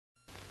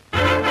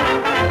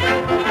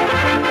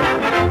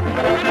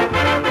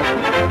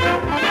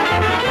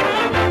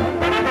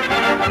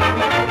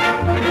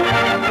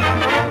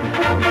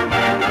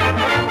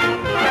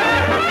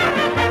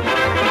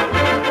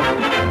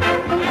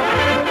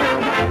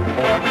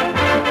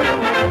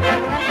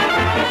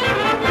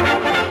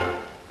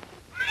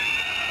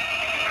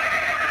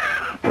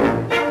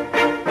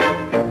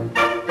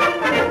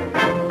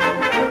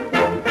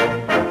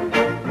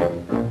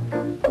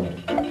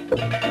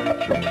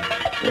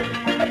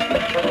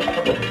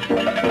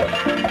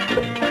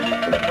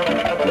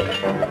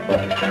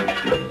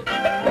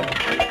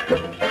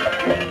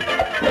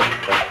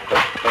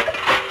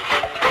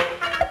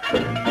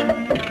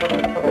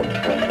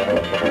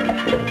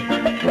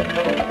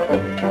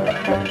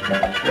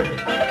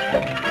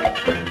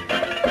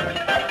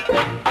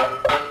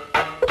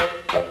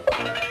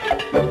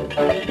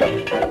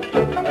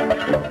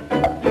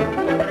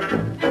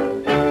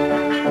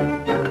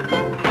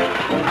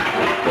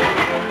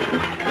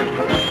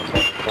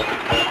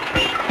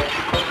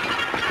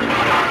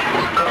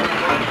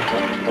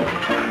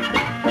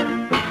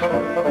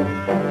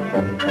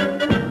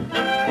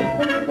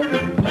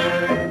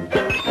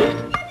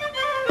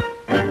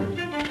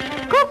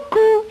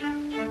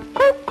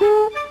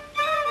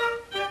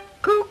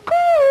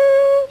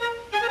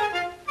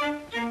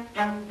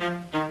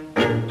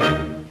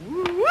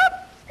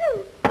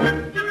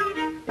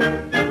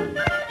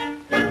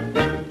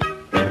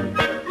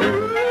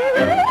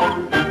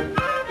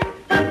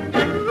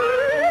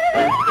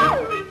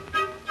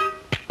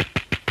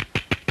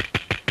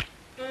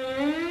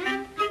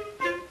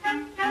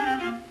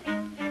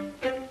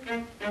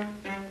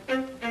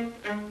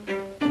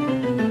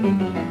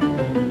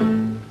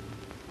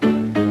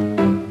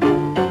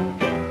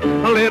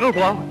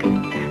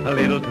a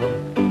little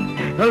talk,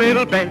 a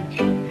little bench,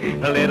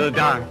 a little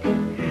dark,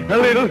 a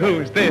little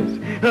who's this,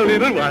 a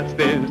little what's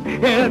this,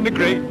 and a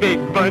great big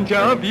bunch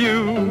of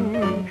you.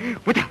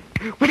 Wita,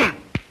 wita.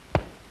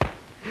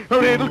 A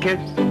little kiss,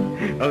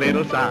 a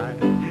little sigh,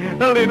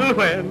 a little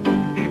when,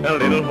 a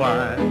little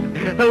why,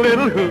 a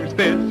little who's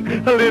this,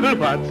 a little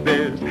what's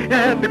this,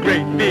 and a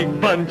great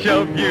big bunch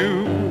of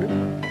you.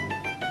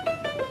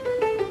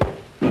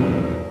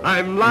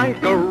 I'm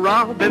like a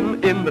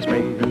robin in the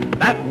spring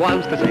that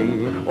wants to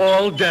sing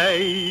all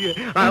day.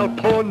 I'll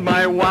pawn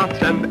my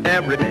watch and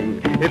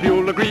everything if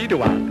you'll agree to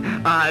what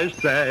I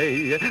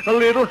say. A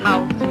little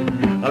house,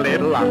 a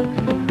little lot.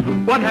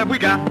 What have we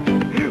got?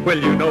 Well,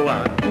 you know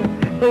what.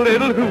 A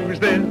little who's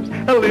this,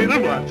 a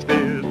little what's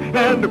this,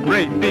 and a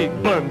great big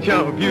bunch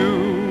of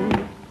you.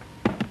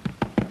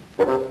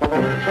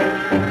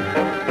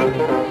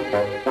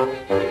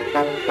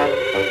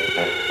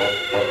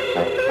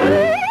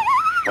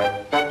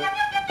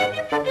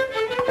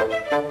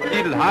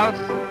 Little house,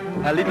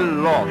 a little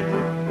lot.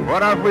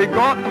 What have we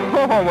got?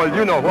 Oh, well,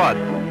 you know what.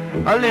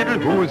 A little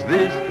who's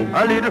this,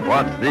 a little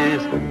what's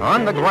this,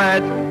 and a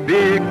great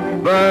big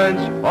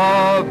bunch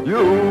of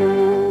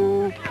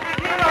you.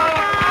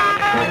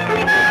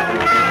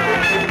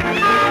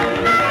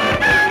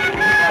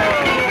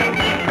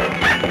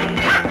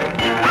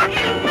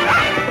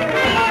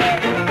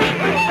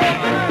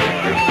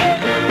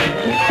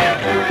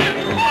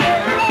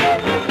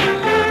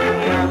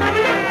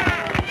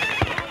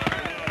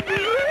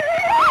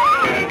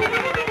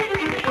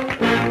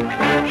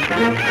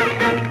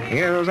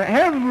 Here's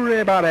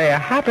everybody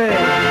happy.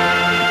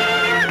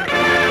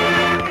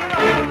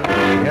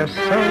 Yes,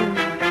 sir.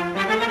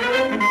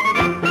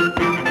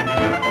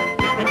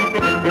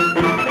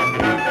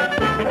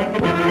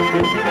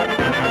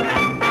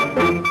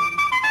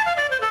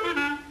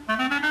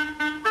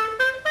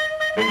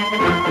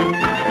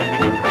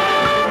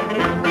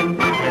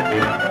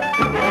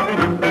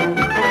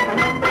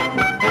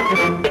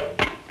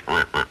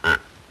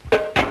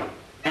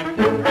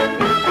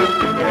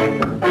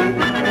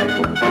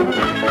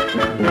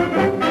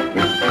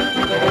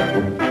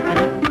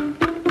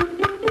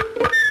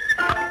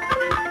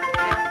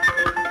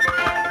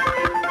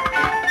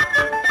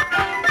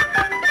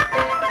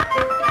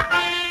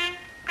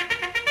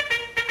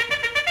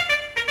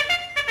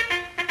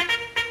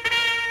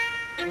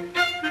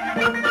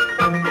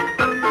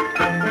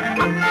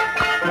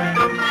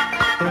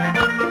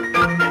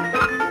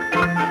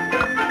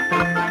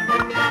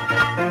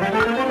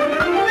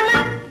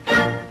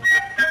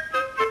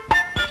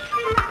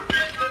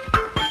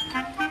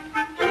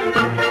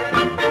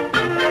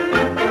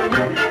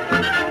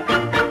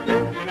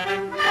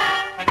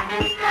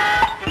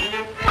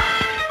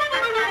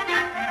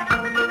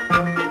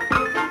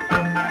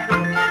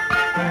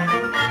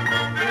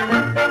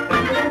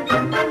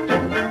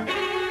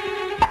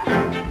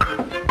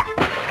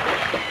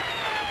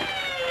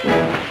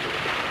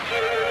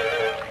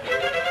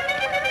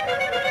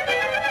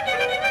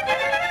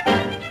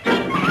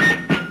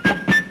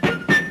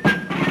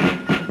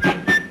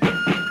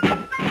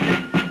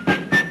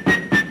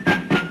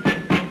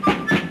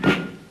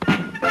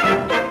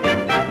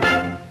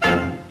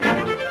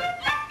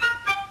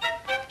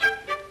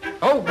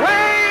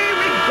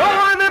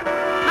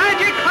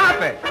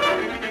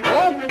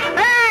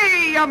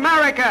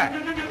 America!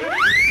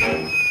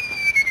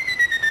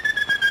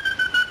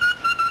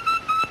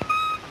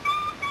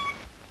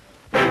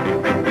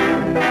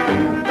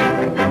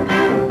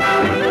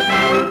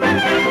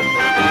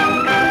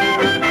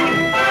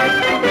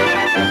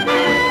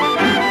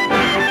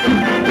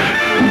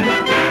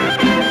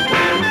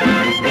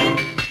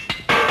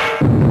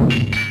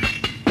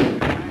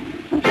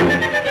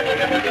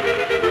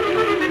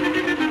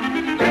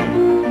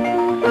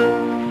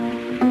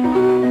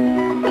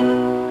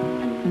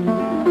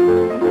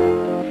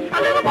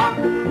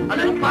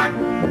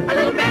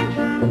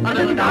 A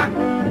little dark,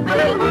 a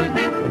little who's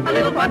this, a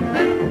little what's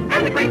this,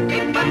 and a great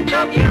big bunch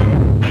of you.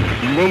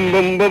 Bum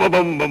bum bum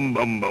bum bum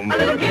bum bum. A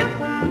little kiss,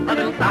 a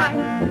little sigh,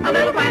 a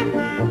little when,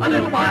 a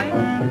little why,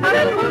 a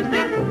little who's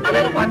this, a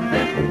little what's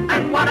this,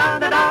 and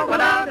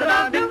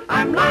what-a-da-da do.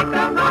 I'm like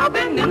a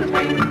robin in the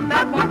spring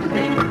that wants to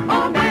sing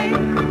all day.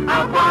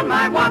 I'll pawn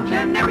my watch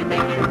and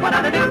everything,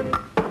 what-a-da do.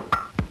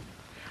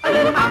 A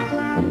little house,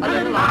 a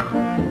little lot,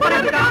 what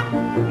have you got?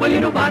 Well, you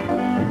know what,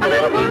 a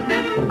little who's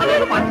this, a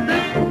little what's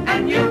this,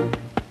 and you.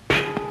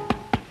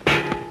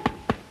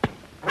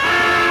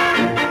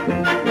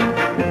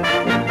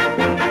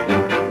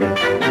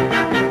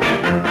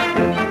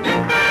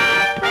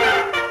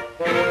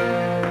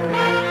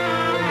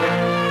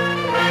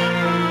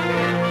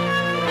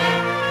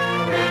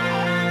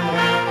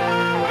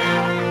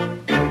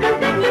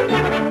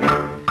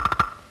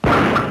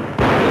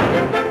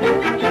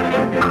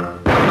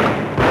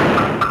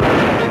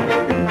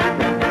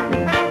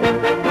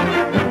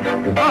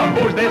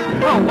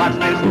 Oh, what's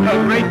this?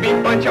 A great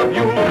big bunch of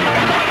you.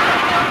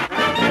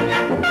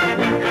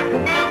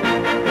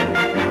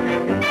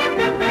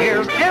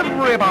 Here's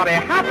everybody